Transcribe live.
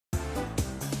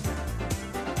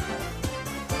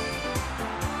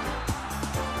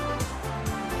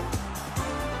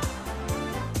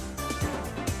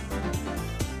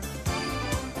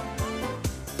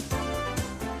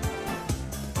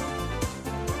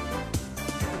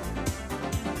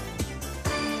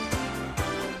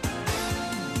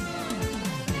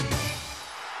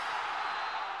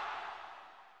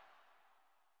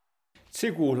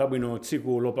Tsiku labwino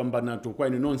tsiku lopambana kwa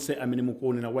inu nonse amene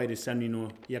mukuonera wireless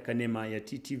ino ya kanema ya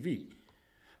TTV.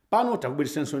 Pano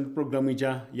takubweretsanso ndi programu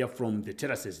ija ya From the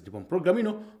Terraces. Ndipo programu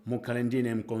ino mukhale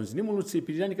ndine mkonzi ndi mulutsi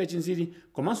Pirirani Kachinziri,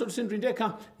 komanso tusendwe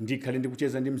ndekha ndikhale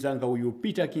ndikucheza ndi mzanga uyu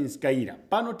Peter Kinskaira.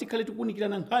 Pano tikhale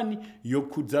tikuunikirana nkhani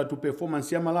yokhudza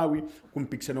performance ya Malawi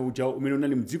kumpikisano uja umene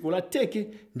unali mdziko la Turkey,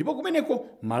 ndipo kumeneko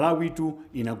Malawi tu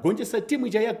inagonjetsa timu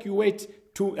ija ya Kuwait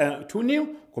 2-0,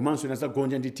 komanso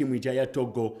inazagonja ndi timu ija ya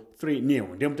Togo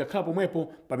 3-0. Ndiye mutakhala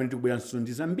pomwepo pamene tikubweranso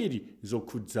ndi zambiri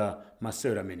zokhudza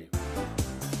masewero amenewo.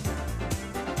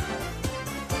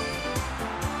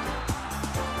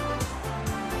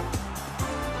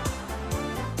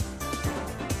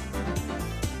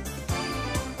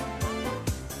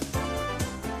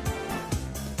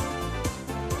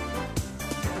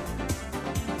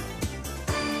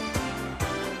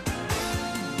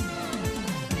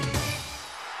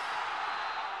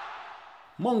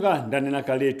 Monga ndanena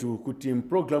kaletu kuti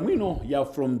programu ino ya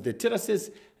From the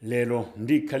Terraces lero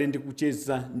ndikhale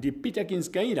ndikucheza ndi Peter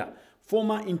Kinskaira,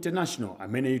 former international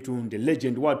amene itu ndi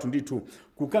legend wathu ndithu,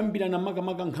 kukambirana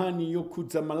makamaka nkhani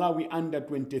yokhudza Malawi under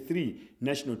 23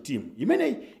 national team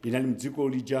imeneyi inali mdziko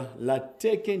lija la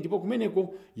Turkey, ndipo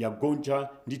kumeneko yagonja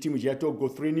ndi timu ya Togo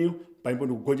 3-0 pamene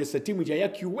ndikugonjetsa timu ya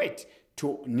Kuwait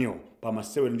 2-0 pa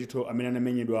masewero ndithu amene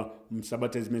anamenyedwa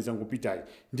msabata zimene zangopitayi.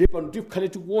 Ndiye pano tikhale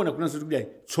tikuona kunanso tikudai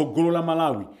tsogolo la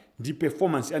Malawi ndi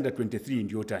performance under 23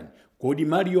 ndiyotani. Kodi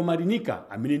Mario Marinika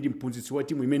amene ndi mphunzitsi wa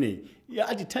timu imeneyi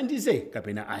atithandize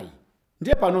kapena ayi?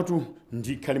 Ndiye pano tu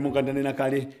ndikhale monga ndanena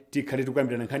kale tikhale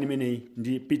tikukambirana nkhani imeneyi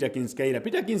ndi Peter Kinskaira.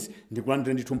 Peter Kins,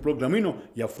 ndikulandira ndithu mpulogalamu ino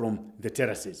ya From the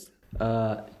Terraces.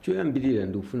 Choyambirira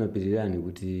ndikufuna Pirirani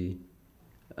kuti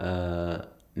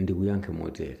ndikuyankhe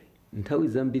motere. Nthawi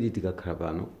zambiri tikakhala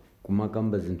pano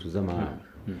kumakamba zinthu za Malawi,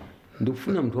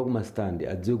 ndikufuna munthu wakumastandi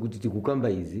adziwe kuti tikukamba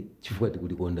izi chifukwa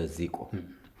tikulikonda ziko.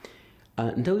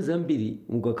 Nthawi zambiri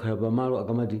mukakhala pamalo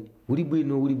akamati uli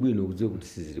bwino kudziwe kuti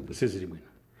sizili bwino,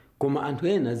 koma anthu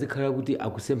ena azikhala kuti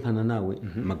akusemphana nawe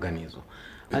maganizo.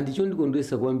 Andicho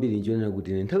ndikondwesa kwambiri nchonena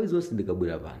kuti nthawi zonse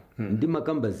ndikabwera pano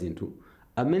ndimakamba zinthu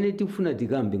amene tikufuna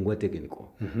tikambe ngwa technical.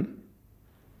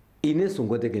 Inenso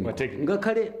ngwa technical.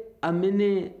 Ngakhale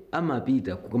amene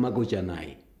amapita kumakocha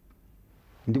naye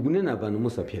ndikunena pano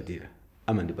musapyatira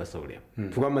amandipasa ulemu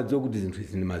chifukwa amadziwa kuti zinthu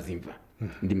izi ndimazimva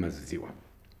ndimazidziwa.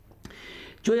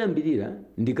 Choyambirira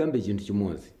ndikambe chinthu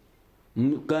chimodzi,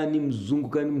 kani mzungu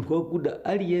kani munthu wakuda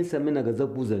aliyense amene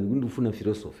akazakuuzani kuti ndikufuna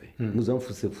philosophy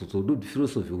muzamfunse funso kuti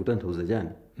philosophy kutanthauza chani.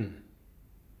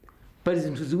 Pali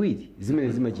zinthu ziwiri zimene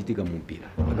zimachitika mu mpira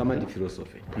akamati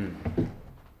philosophy.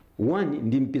 One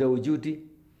ndi mpira uchuti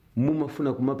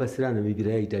mumafuna kumapasirana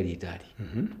mipira yaitali.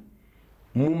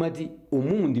 Mumati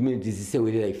umumu ndimene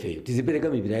tizisewerera ifeyo tizipereka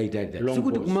mipira yaitali,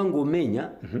 sikuti kumangomenya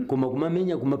koma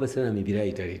kumamenya kumapasirana mipira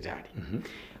yaitali.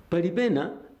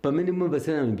 Palipena pamene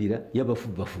mumapasirana mipira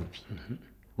yapafupi.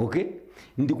 Okay,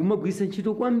 ndikumagwisa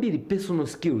ntchito kwambiri personal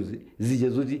skills zija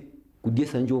zoti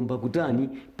kudyesa njomba kutani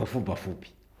pafupi.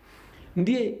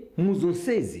 Ndiye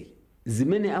muzonsezi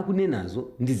zimene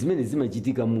akunenazo ndi zimene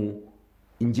zimachitika mu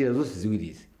njira zonse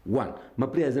ziwirizi. One,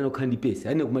 maplayers anokhala ndi pesi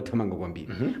aine kumathamanga kwambiri.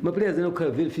 Maplayers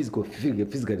anokhala very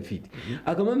physically fit.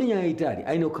 Akamamenya yaitali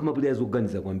aine kukhala maplayers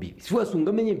oganiza kwambiri. Chifukwa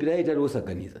sungamenye mpira yaitali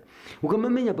osaganiza.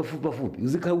 Ukamamenya pafupi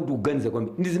uzikhala kuti uganiza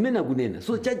kwambiri. Ndi zimene akunena.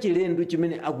 So chachilendo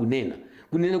chimene akunena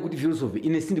kunena kuti philosophy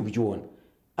ine sindikuchiona.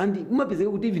 And umapezeka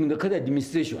kuti even ngakhale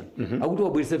administration akuti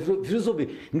wabweresa philosophy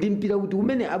ndi mpira kuti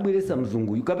umene abweresa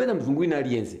mzunguyu kapena mzungu ina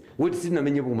aliyense woti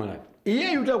sinamenyepo kumalawi.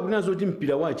 Iye yuta kunazo kuti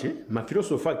mpira wache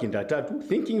mafilosofi ake ndi atatu: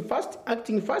 thinking fast,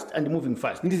 acting fast and moving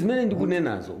fast. Ndi zimene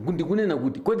ndikunenazo, ndikunena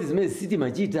kuti kodi zimene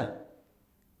sitimachita.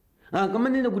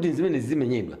 Kamanena kuti zimene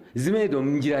zimenyedwa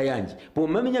mnjira yanji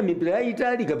pomamenya mipira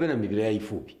yaitali kapena mipira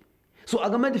yayifupi. So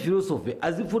akamati philosophy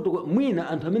azifoto mwina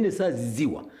anthu amene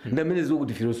saziziwa ndamene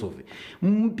zikuti philosophy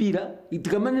mpira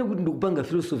tikamanena kuti ndikupanga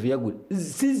philosophy yakuti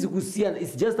sizikusiyana.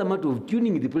 It's just a matter of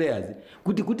tuning the players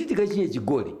kuti tikachinye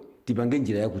chigoli tipange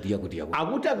njira yakuti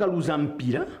akuti akaluza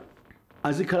mpira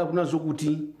azikhala kunazo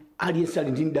kuti aliyense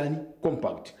ali ndi ndani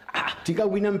compact.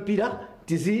 Tikawina mpira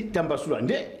tizitambasula.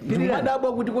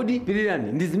 Ndadabwa kuti kodi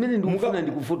Pirirani ndi zimene ndikufuna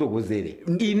ndikufotokozere.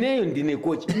 Ineyo ndine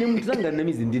coach, ine mtanga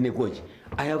namizi ndine coach.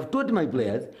 I have taught my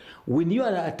players when you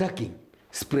are attacking,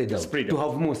 spread out to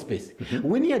have more space.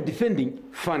 When you are defending,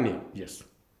 funnel. Yes.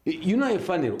 You know a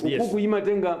funnel. Ukuku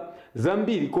imatenga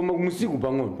zambiri koma musiku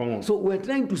pang'ono. So we are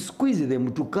trying to squeeze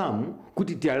them to come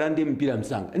kuti tialande mpira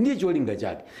msanga. Ndiye cholinga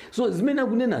chake. So zimene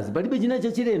akunenazi palibe china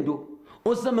chachilendo.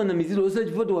 osamana miziro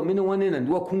osachifoti wamene wanena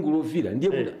ndi wakhungu lofira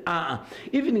ndiye kuti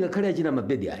even ngakhale achina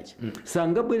mabedi aja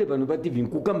sangabwere pano pa tv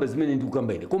nkukamba zimene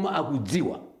ndikukamba ine koma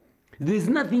akudziwa there is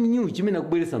nothing new chimene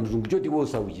akubweresa mzungu choti iwe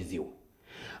osauchiziwa.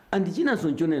 And chinanso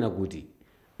nchonena kuti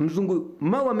mzungu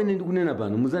mawu amene ndikunena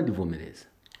pano muzandivomereza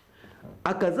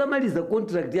akazamaliza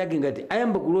contract yake ngati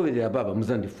ayamba kuloverera papa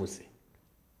muzandifunse.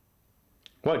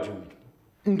 What do you mean?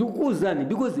 Ndikuuzani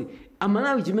because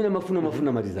amalawi chimene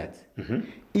mafuna malizati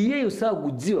iyeyo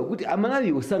sakudziwa kuti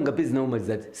amalawi osangapezi nawo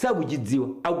malizati sakuchidziwa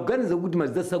akuganiza kuti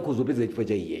malizati sakhozopeza chifukwa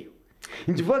cha iyeyo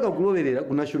nchifukwa akakuloverera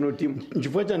ku national team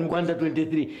nchifukwa cha under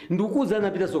 23 ndikuuzani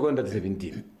apita soka under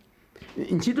 17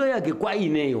 ntchito yake kwa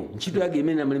ineyo ntchito yake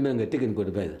imene amalemera ngati technical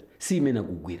advisor si imene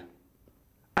akugwira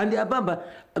andi apamba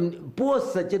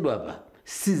posachedwapa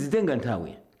sizitenga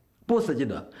nthawi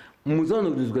posachedwapa muzaona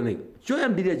kuti zikunaika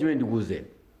choyambirira chimene ndikuuzeni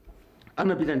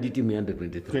anapita ndi timu ya under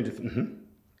 23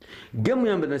 game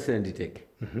yamba nasera nditeke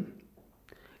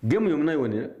game yo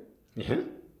mnayionera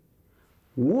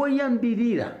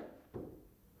woyambirira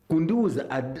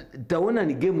kundiuza taona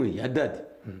ni game iyi adadi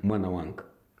mwana wanga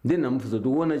then namufuza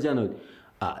tuona chana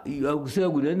akusera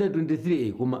kuti under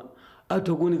 23 koma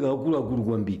atakuoneka akulu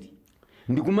kwambiri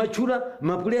ndikumachula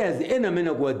ma players ena amene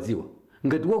akuwadziwa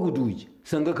ngati wakuti uchi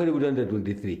sangakhale kuti under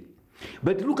 23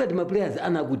 but look at my players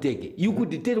anakuteke you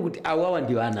could tell kuti awawa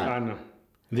ndi ana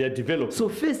they are developed. So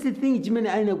first thing chimene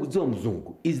aina kudziwa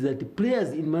mzungu is that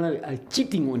players in Malawi are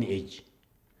cheating on age.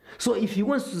 So if he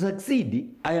wants to succeed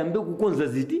ayambe kukonza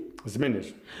ziti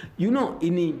zimenezo. You know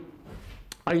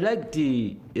I liked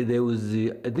there was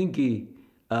I think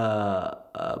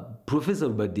Professor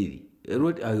Badiri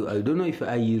wrote I don't know if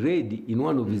I read in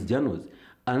one of his journals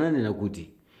ananena kuti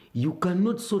you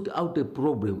cannot sort out a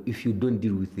problem if you don't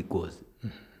deal with the cause.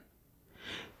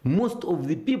 Most of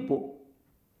the people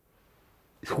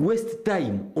waste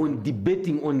time on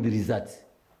debating on the results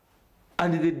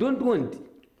and they don't want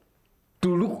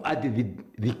to look at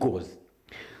the cause.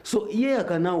 So iye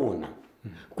akanaona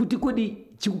kuti kodi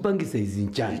chikupangisa izi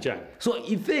nchani. So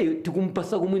ife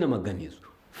tikumpasa kumwina maganizo.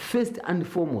 First and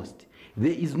foremost,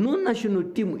 there is no national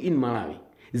team in Malawi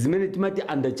zimene timati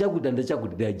under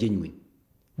chakuti they are genuine.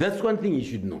 That's one thing you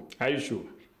should know. Are you sure?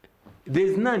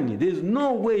 There's none. There's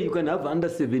no way you can have under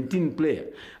 17 player.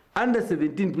 Under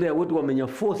 17 player what wamenya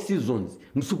 4 seasons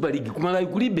in Super League kumalawi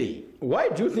kulibe. Why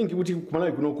do you think kuti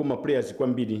kumalawi kunokoma players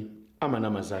kwambiri ama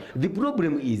nama zake? The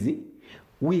problem is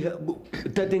we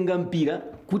tatenga mpira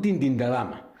kuti ndi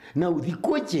ndalama. Now the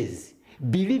coaches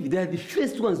believe they are the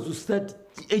first ones to start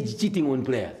age cheating on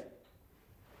players.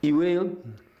 Iweyo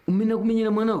umena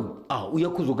kumenyera mwanawe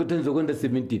uyakuzo katanza kwenda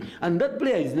 17 and that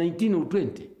player is 19 or 20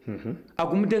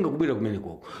 akumutenga kubwera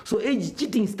kumeneko. So age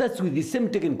cheating starts with the same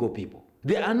technical people.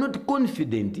 They are not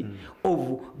confident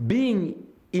of being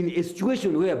in a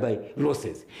situation whereby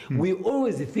losses. We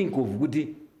always think of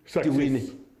kuti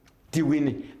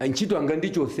tiwine ntchito anga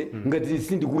ndichose ngati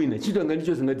sindi kuwina ntchito anga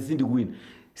ndichose ngati sindi kuwina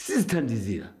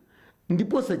sizithandizira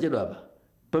ndiposa chedwa apa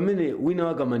pamene wina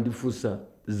wakamandifusa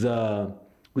za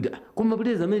kuti koma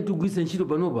players amene tugwisa ntchito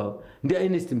panopa ndi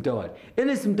Ernest Mtawali.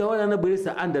 Ernest Mtawali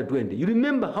anabweresa under 20. You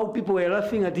remember how people were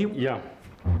laughing at him? Yeah.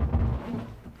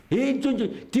 Hey,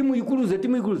 timu ikuluza.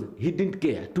 He didn't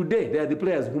care. Today, they are the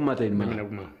players who matter in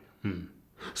Malawi.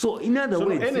 So, in other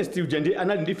words... So, Ernest Ujandi,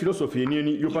 anali philosophy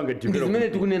yeni yopanga development. Ndizimene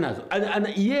tikunenazo.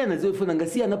 Iye anazofuna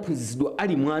ngasi anaphunzisidwa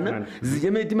ali mwana,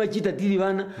 zijamene timachita tili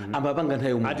vana, amapanga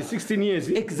nthayo mwana. At 16 years,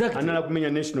 exactly. Anala kumenya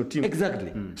national team.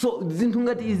 Exactly. So, zinthu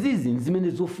ngati izizi zimene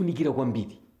zofunikira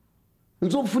kwambiri.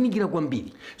 Nzofunikira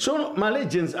kwambiri. So my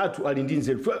legends atu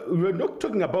alindinze. We are not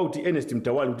talking about Ernest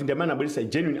Mtawali kuti ndamana balisa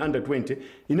genuine under 20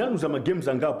 inaluza ma games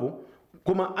angapo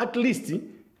koma at least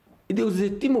there was a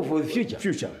team for the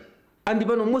future. And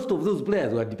most of those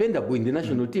players were dependable in the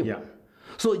national team. Yeah.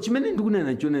 So chimene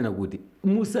ndikunena chonena kuti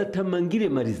musathamangire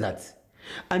ma results.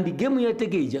 And the game ya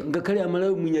tekeja ngakhale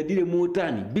amalawi munyadire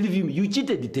motani believe me you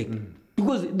cheated the take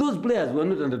because those players were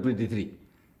not under 23.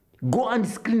 Go and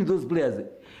screen those players.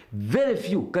 Very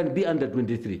few can be under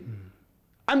 23.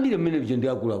 Ambire mene vijende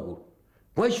akulu.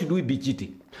 Why should we be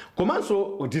cheating?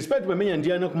 Komanso despite wamenya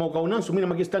ndiana kuma ukaonanso mwina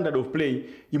make standard of play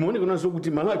imuone kunanso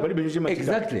kuti Malawi palibe nje machika.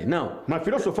 Exactly. Now my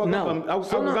philosopher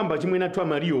akugamba chimwe natwa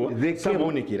Mario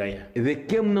samaonekera ya. They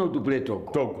came now to play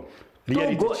Togo. Togo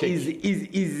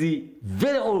is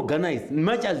very organized,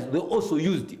 much as they also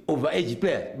used overage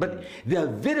players, but they are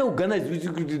very organized. Which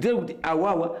you could tell with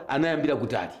Awawa anayambira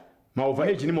kutali. Ma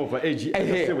overage ni ma overage.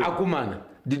 Akumana.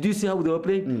 Did you see how they were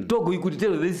playing? Togo, you could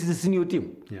tell this is a senior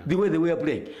team. Yeah. The way they were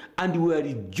playing. And we were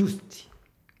reduced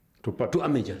to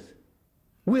amateurs.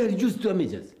 We are reduced to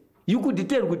amateurs. You could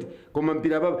tell with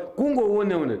Komampira Baba, Kungo one,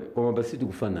 Komabasiti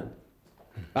Kufana.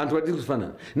 anthu ati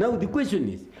kufanana. Now the question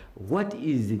is, what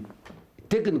is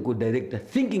technical director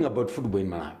thinking about football in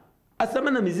Malawi?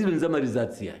 Asamana miziro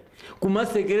nzamalizatsi yayi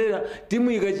kumasekerera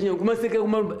timu ikachinya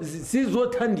kumasekerera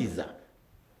sizothandiza.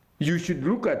 You should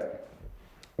look at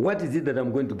what is it that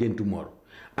I'm going to gain tomorrow,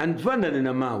 and fanana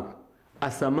na mawu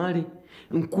asamali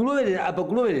nkulowerera apa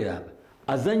kulowerera apa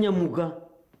azanyamuka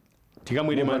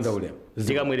tikamwire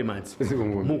manzi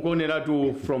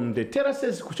mukuoneratu from the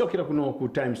terraces kuchokera kuno ku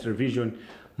Times Television.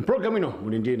 Mprogramu ino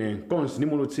muli ndine Cons ni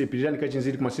mulutsi pirirani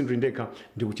kachinziri kumasindri ndeka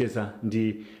ndi kucheza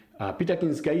ndi Peter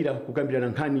Kinskaira kukambirana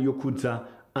nkhani yokhudza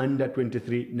under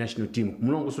 23 national team.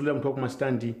 Mulongosolera munthu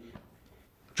wakumastandi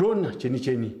chona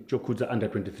chenicheni chokhudza under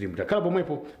 23. Mutakhala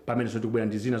pomwepo pamene tikubwera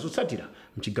ndi zina zotsatira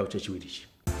mchigawo chachiwirichi.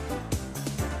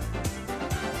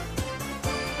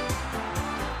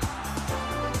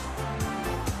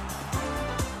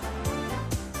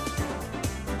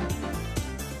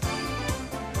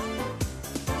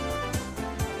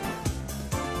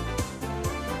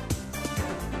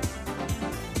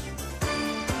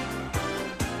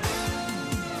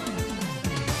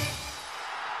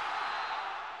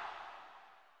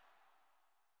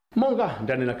 Monga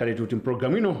ndanena kale kuti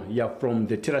mprogramu ino ya From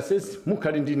the Terraces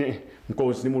mukhali ndine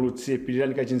Mkozi ni mulutsi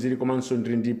pirirani kachinziri komanso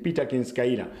ndiri ndi Peter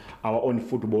Kinskaira, our own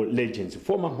football legends,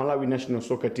 former Malawi national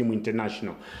soccer team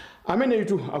international, amene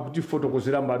itu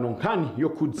akutifotokozera mbano nkhani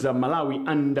yokhudza Malawi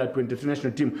under 23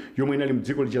 national team yomwe inali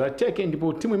mdziko lija la Teke,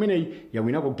 ndipo timu imeneyi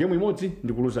yawinako game imodzi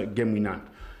ndi kuluza game inanu.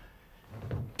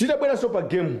 Tidabweranso pa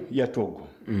game ya Togo.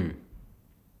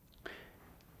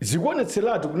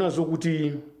 Zikuonetseratu kunazo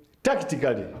kuti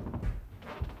tactically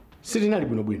sitinali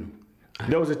bwinobwino.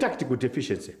 There was a tactical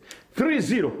deficiency.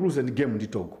 3-0 lose the game ndi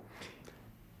Togo.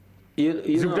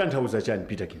 Zikutanthauza chani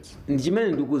Peter Kins?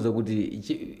 Ndichimene ndikuuza kuti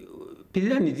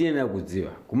pirirani tiyenera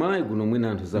kudziwa kumalawi kuno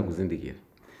mwina anthu zakuzindikira.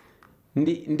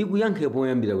 Ndikuyankhe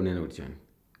poyambira kunena kuti chani.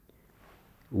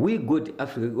 We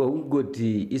got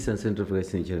Eastern Central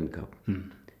Africa Central Cup.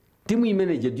 Team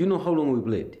manager, do you know how long we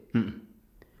played?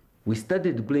 We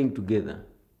started playing together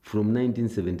from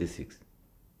 1976.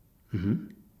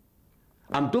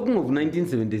 I'm talking of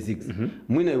 1976.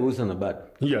 Mwina iwusana bad.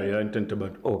 Yeah, intenta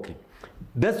bad. Okay.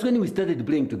 That's when we started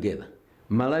playing together.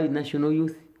 Malawi National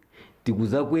Youth,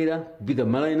 tikuzakwera kupita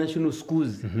Malawi National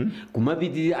Schools,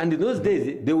 kumapitira, and in those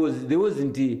days there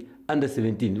wasn't under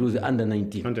 17, it was under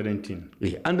 19. Under 19.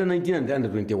 Yeah, under 19 and under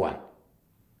 21.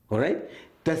 All right?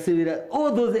 Tasewera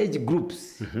all those age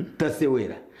groups.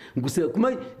 Tasewera.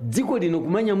 Kuma dziko lino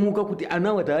kumanyamuka kuti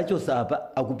anawa taachosa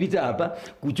apa akupita apa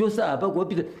kuchosa apa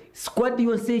kupita squad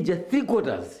yonse ija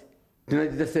 3/4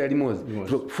 tinachita limozi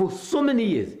for so many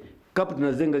years. Cup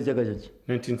tunazenga chaka chachi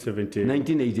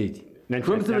 1988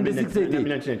 from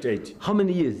 1988. How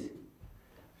many years?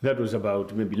 That was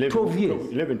about maybe 12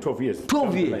 years.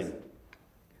 12 years.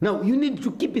 Now you need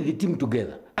to keep the team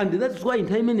together, and that's why in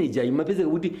time manager imapeza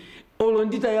kuti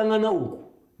olondita yangana uku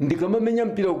ndikamamenya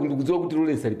mpira uku ndikudziwa kuti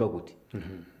Lawrence ali pakuti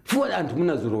fuwa anthu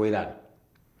munazorowerana.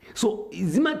 So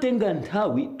zimatenga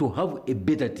nthawi to have a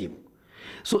better team.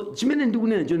 So chimene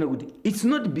ndikunena chona kuti it's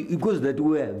not because that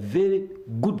we are very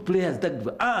good players that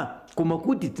koma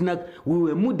kuti we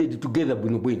were mooded together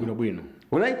bwino.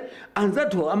 All right? And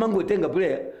that amangotenga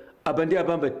player apa ndi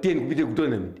apamba 10 kupite ku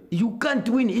tournament. You can't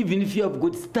win even if you have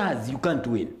got stars, you can't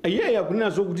win. Yeah,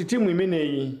 kunazo kuti timu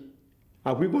imeneyi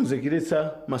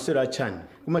akuikonzekeretsa masera achani.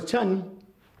 Kuma chani?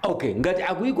 Okay, ngati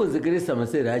akuikonzekeretsa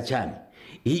masera achani.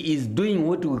 He is doing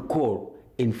what we call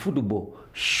in football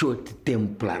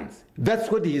short-term plans.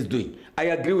 That's what he is doing.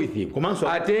 I agree with him.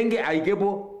 Atenge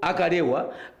aikepo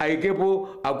akarewa, aikepo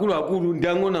akulu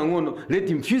ndiangono, let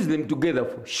him fuse them together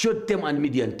for short-term and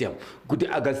medium-term. Kuti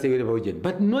agasewere paujeni.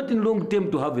 But not in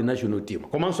long-term to have a national team.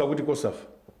 Komanso akuti kosafa.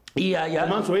 Yeah.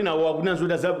 Komanso ina wakunanso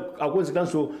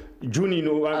akonsekanso June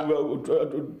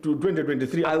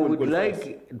 2023. I would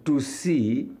like to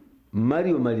see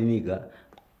Mario Marinika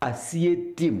asiye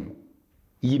team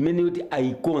yimene kuti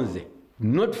aikonze.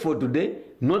 Not for today,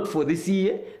 not for this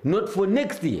year, not for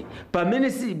next year.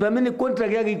 Pamene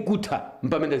contract yake ikuta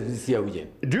mpamene zisiya ujeni.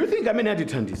 Do you think amene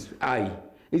atithandiza? Ayi.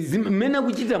 Mena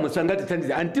kuchita musangati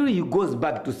thandiza until he goes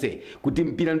back to say kuti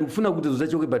mpira ndikufuna kuti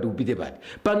uzachoke pati upite pati.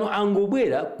 Pano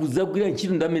angobwera kuzakwira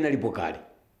ntchito ndamene alipo kale.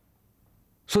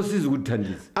 So sizi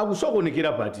kuthandiza.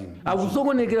 Akusokonekera pati.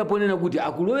 Akusokonekera ponena kuti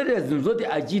akulowerera zinthu zoti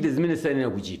achite zimene sayenera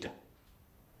kuchita.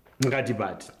 Ngati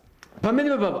pati. Pamene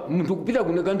papa muntu kupita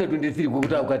kuna under 23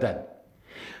 kukuti akatani.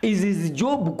 Is his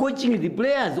job coaching the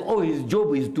players or his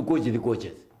job is to coach the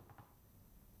coaches?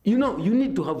 You know, you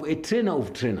need to have a trainer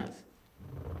of trainers.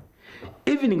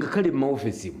 Even ngakhale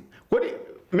maoffice. Kodi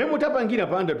memo tapangira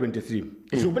pa under 23.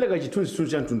 Sikupeleka chithunzi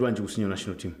cha mtundu wanji ku senior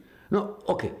national team. No,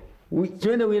 okay.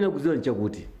 Chimene wina kuziwa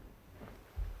nchakuti.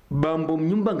 Bambo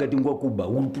mnyumba ngati ngwakuba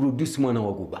will produce mwana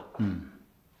wakuba.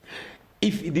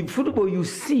 If the football you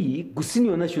see ku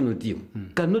senior national team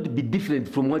cannot be different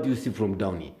from what you see from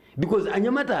down here. Because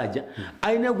anyamata aja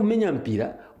aina kumenya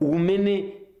mpira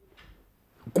umene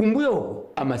kumbuyo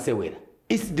amasewera.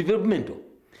 It's developmental.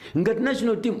 Ngati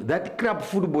national team that club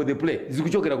football they play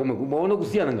zikuchokera komwe kumaona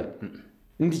kusiyana ngati.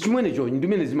 Ndi chimene cho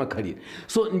ndimene zimakhalira.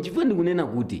 So nchifukwa ndikunena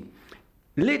kuti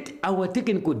let our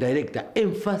technical director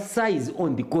emphasize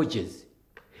on the coaches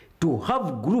to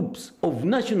have groups of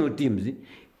national teams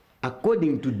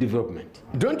according to development.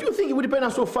 Don't you think kuti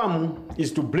pena so farm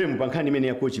is to blame pankhani imene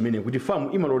ya coach imene kuti farm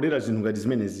imalodera zinthu ngati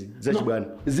zimenezi zachibwana?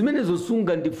 Zimene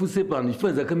zosunga ndifuse pano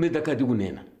chifukwa zakameta kati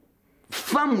kunena.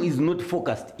 Farm is not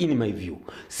focused in my view.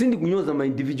 Sindi kunyoza my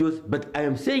individuals, but I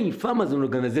am saying farm as an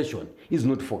organization is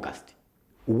not focused.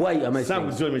 Why am I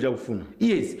saying so?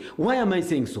 Yes, why am I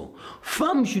saying so?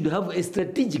 Farm should have a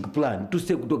strategic plan to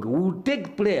say, we will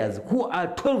take players who are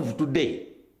 12 today.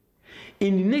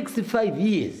 In the next 5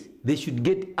 years, they should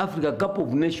get Africa Cup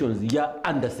of Nations year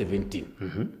under 17.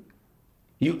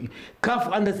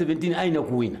 CAF under 17 aina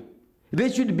kuwina. They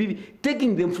should be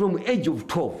taking them from age of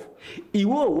 12.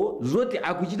 Iwo zote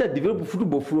akuchita develop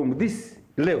football from this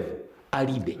level.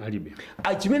 Alibe.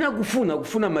 Achimena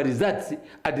kufuna ma results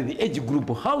at the age group.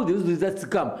 How those results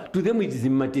come to them, it is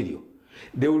immaterial.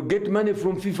 They will get money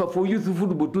from FIFA for youth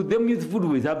football. To them, youth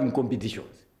football is having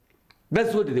competitions.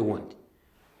 That's what they want.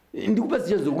 Ndikupa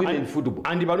just the women in football.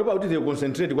 And if they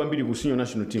concentrate kwambiri ku senior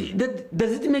national team.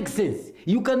 Does it make sense?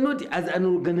 You cannot, as an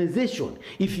organization,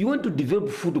 if you want to develop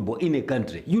football in a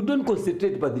country, you don't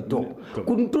concentrate by the top.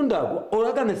 Kuntundako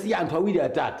orakana si anthu awiri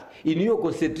atatu. Iniyo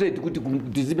concentrate kuti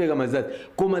tizibeka mazati.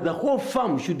 Koma the whole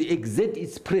farm should exert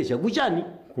its pressure. Kuchani?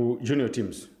 Ku junior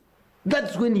teams.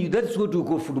 That's what we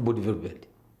call football development.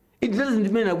 It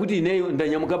doesn't mean kuti ineyo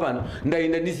ndanyamuka pano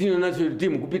ndaenda ndi senior national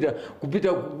team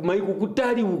kupita maiko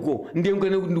kutali uko ndiye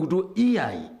ngene kuti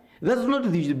iyai. That's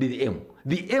not the aim.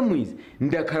 The aim is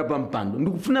ndakhala pa mpando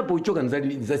ndikufuna pa uchoka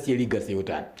nzasiye legacy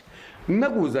yotani.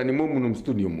 Nakuza ni muno mu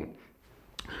studio muno.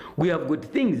 We have got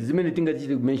things zimene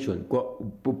tingachite mention kwa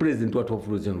president wa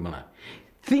Frozen Malawi.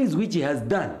 Things which he has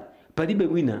done palibe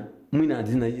mwina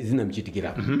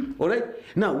zinamchitikira. All right?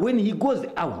 Now when he goes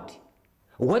out,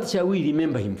 what shall we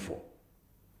remember him for?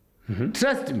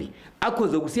 Trust me,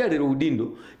 akoza kusiya lero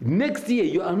udindo, next year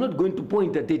you are not going to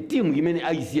point at a team imene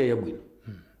aisiya yabwino.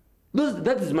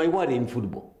 That is my worry in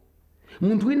football.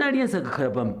 Muntu wina aliyense akakhala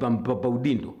pa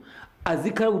udindo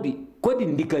azikhala kuti kodi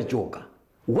ndikachoka.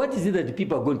 What is it that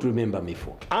people are going to remember me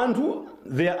for? And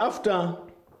they are after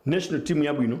national team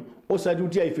yabwino osati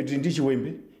kuti ife tili ndi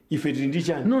chiwembe, ife tili ndi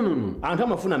chani. No. Anthu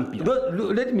amafuna mpira.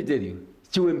 Let me tell you,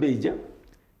 chiwembe ija,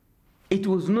 it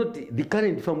was not the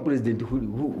current farm president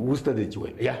who started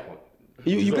Chiwembe. Yeah.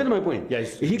 You get my point?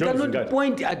 Yes. He Johnson cannot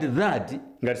point at that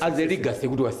as a legacy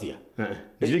kuti wasiya.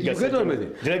 You get what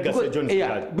I'm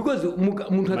saying? Because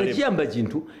muntu akachiyamba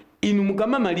chinthu inu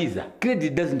mukamamaliza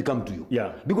credit doesn't come to you.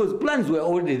 Yeah. Because plans were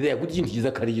already there kuti chinthu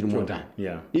chizakhale chili motani.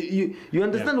 Yeah. You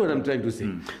understand what I'm trying to say?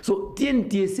 So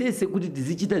TNTSS kuti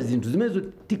tizichita zinthu zimenezo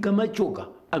tikamachoka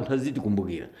anthu aziti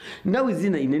kumbukira. Now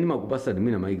zina ineni makupasa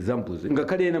mwina ma examples.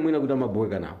 Ngakhale ena mwina kuti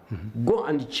amabweka nawo. Go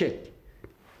and check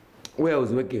where I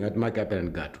was working at Market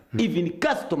and Gato. Even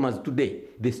customers today,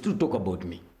 they still talk about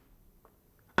me.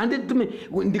 And then to me,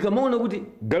 ndikamaona kuti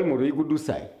galmoto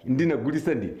ikudusai ndina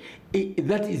gulisa ndi,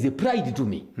 that is a pride to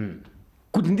me.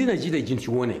 Kuti ndina chita chinthu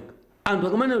chiwoneka. Anthu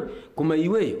akamana koma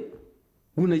iweyo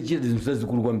unachita zinthu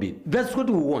zazikulu kwambiri. That's what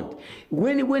we want.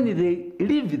 When they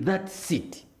leave that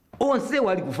seat, onse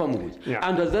wali kufamu kuti.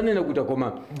 Anthu azanena kuti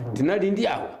koma tinali ndi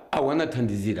awa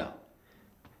anathandizira.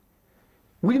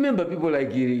 We remember people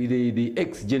like the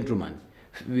ex-gentleman,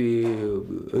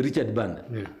 Richard Banda.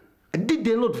 Did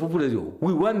a lot for football.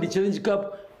 We won the Challenge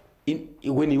Cup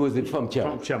when he was the farm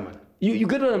chairman. You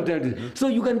get what I'm trying to say? So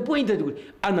you can point at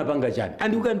Anna Bangachan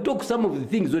and you can talk some of the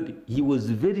things that he was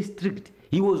very strict.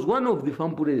 He was one of the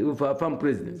farm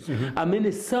presidents.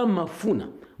 Amene sama funa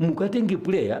mukatenge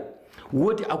player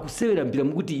what akusewera mpira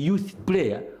mukuti youth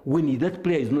player when that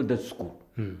player is not at school.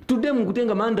 Today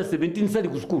mukutenga ma under 17 sali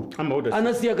ku school.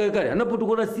 Anasiya kale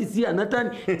anapotokola sisi anatani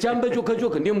chamba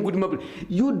choka ndiye mukuti maple.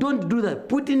 You don't do that.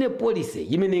 Put in a policy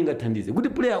imene ingathandize. Kuti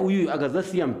player uyu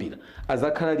akazasiya mpira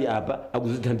azakhala ali apa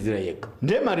akuzithandizira yekha.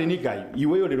 Nde marinika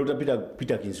iweyo lero tapita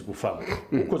Peterkins kufamu.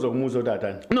 Ukoza kumuza kuti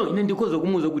atani. No, ine ndikoza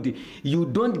kumuza kuti you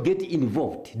don't get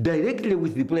involved directly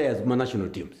with the players ma national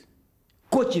teams.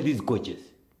 Coach these coaches.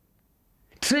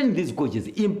 train these coaches,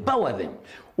 empower them.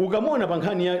 Ukamona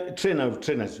pankhani ya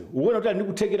trainers uona kuti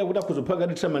ndikuthekera kuti akuzopanga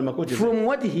ndi trainer ma coaches. From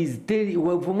what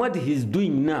he's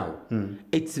doing now,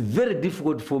 it's very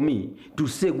difficult for me to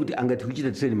say kuti angati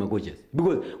kuchita train ma coaches,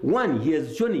 because one, he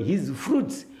has shown his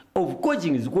fruits of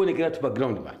coaching is kuonekera to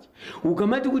background match.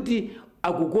 Ukamati kuti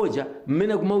akukocha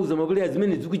mmene kumauza ma players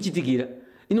mmene zikuchitikira,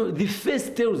 the face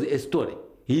tells a story.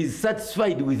 He is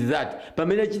satisfied with that.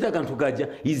 Pamela chita kanthu kaja,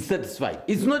 he is satisfied.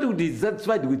 It's not that he is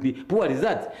satisfied with the poor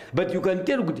results, but you can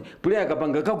tell kuti player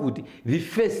kapanga kakuti, the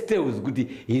face tells kuti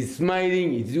he is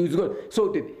smiling, it's good.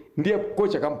 So ndiye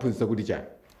coach akamphunzitsa kuti chani.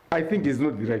 I think he's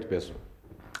not the right person.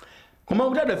 Koma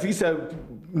kuti adafikisa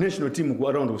national team ku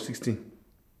around of 16.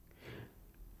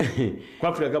 Kwa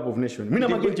Africa Cup of Nations. Mina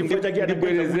manje chifukwa chake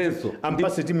ndibwerezenso.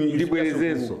 Ampase team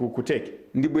ndibwerezenso kuteke.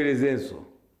 Ndibwerezenso.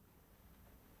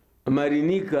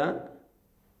 Marinika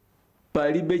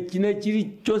palibe china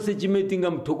chili chose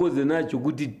chimetinga mthokoze nacho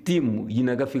kuti timu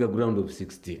inakafika ku round of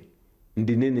 16.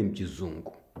 Ndinene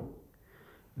mchizungu.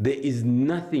 There is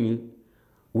nothing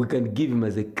we can give him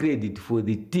as a credit for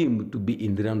the team to be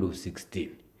in the round of 16.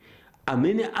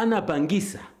 Amene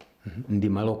anapangisa ndi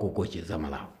maloko coaches a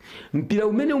Malawi. Mpira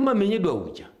umene umamenyedwa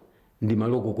uja ndi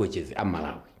maloko coaches a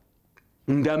Malawi.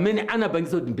 Ndamene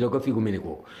anapangisa kuti mpira ukafika umene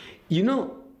koko.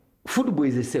 Football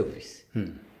is a service.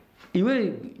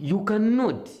 You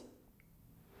cannot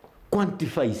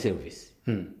quantify service.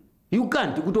 You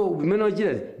can't.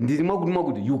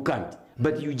 You can't.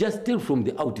 But you just tell from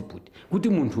the output. Kuti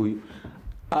muntu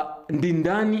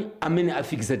ndindani amene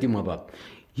afikisa timu apapo.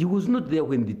 He was not there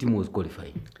when the team was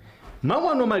qualifying.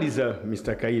 Mama anomaliza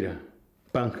Mr. Kaira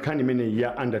pankhani mene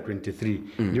ya under 23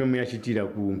 ndiyo muyachitira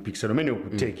ku mpikisano mene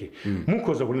ukuteke.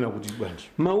 Mukhoza kunena kuti bwanji.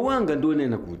 Mawanga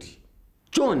ndionena kuti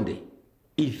chonde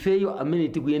ifeyo amene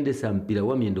tikuyendesa mpira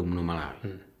wa miyendo muno Malawi.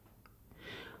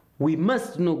 We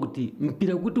must know kuti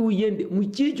mpira kuti uyende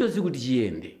muchilichonse kuti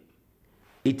chiyende.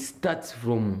 It starts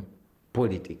from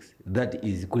politics, that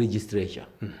is registration.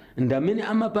 Ndamene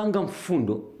amapanga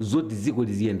mfundo zoti ziko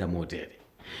liziyenda motere.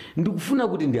 Ndikufuna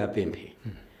kuti ndiapemphe.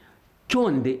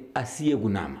 Chonde asiye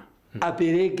kunama.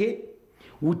 Apereke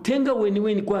utenga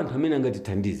weni kwa anthu amene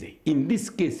angatithandize. In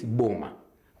this case boma.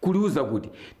 Kuliuza kuti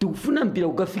tikufuna mpira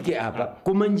ukafike apa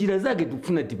koma njira zake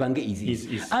tikufuna tipange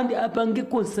izi. And apange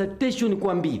consultation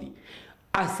kwambiri.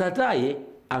 Asataye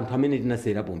anthu amene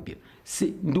tinaserapo mpira.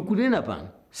 Ndikunena pano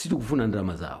sitikufuna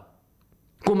ndalama zawo.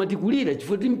 Koma tikulira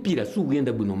chifukwa mpira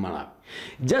sukuyenda bwino Malawi.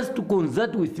 Just to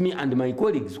consult with me and my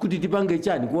colleagues kuti tipange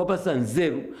chani kuwapasa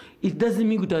nzeru, it doesn't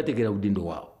mean kuti atekera udindo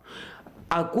wawo.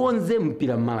 Akonze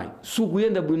mpira Malawi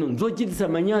sukuyenda bwino nzochitisa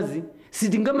manyazi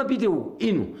sitingamapite uko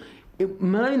ino.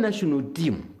 Malawi national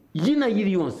team yina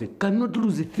yiliyonse cannot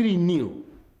lose 3-0.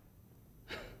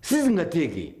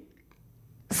 Sizingateke.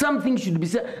 Something should be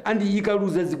said, and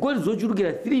ikaluza zigoli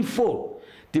zochulukira 3-4.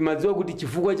 Timadziwa kuti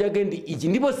chifukwa chake ndi ichi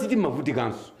ndipo siti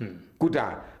mavutikanso. Kuti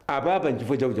apa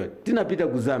chifukwa chakuti tinapita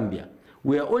ku Zambia.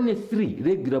 We are only 3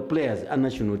 regular players a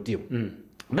national team.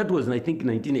 That was, I think,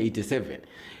 1987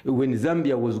 when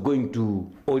Zambia was going to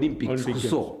Olympics.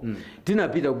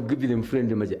 Tinapita ku give them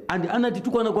friendly match. And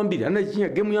anatitukwana kwambiri. Anachinya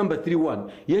game yamba 3-1.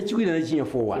 Yachikwira anachinya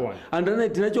 4-1.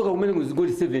 And tinachoka kumene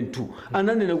kuzigoli 7-2.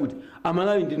 Ananena kuti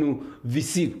Amalawi ndinu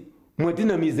visiru.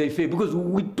 Mwatina miza ife because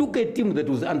we took a team that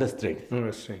was under strength.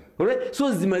 Alright?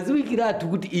 So zimaziwikiratu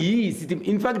kuti iyi team.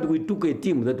 In fact, we took a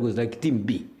team that was like team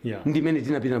B. Ndimene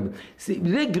tinapita.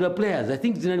 Regular players, I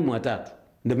think tinali mwatatu.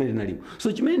 Ndamene nalipo.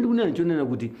 So chimene ndikunena chonena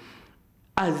kuti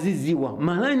aziziwa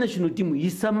Malawi national team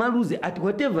isamaluze at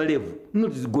whatever level,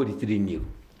 not zigoli 3-0.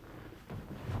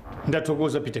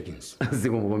 Ndathokoza Peterkins.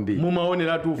 Zikombombiri.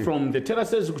 Mumaoneratu from the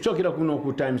Terraces kuchokera kuno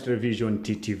ku Times Television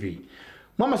TTV.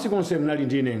 Mama sikonse mnali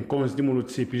ndine nkonzi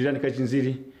ndimulutsi pirirani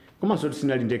kachinziri. Komanso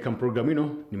tisinali ndekha program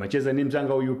ino nimacheza ndi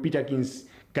mzanga uyu Peterkins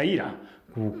Kaira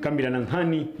kukambirana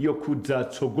nkhani yokhudza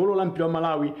tsogolo la mpira wa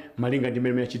Malawi malinga ndi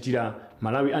mmene yachitira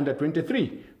Malawi under 23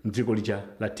 mdziko lija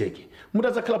la Teke.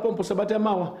 Mutadzakhala pompo sabata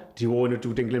yamawa tione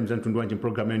tikutengere mzantundu wanji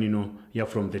program ino ya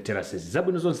From the Terraces.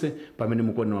 Zabwino zonse pamene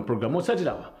mukuona ma program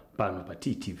otsatirawa pano pa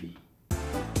TTV.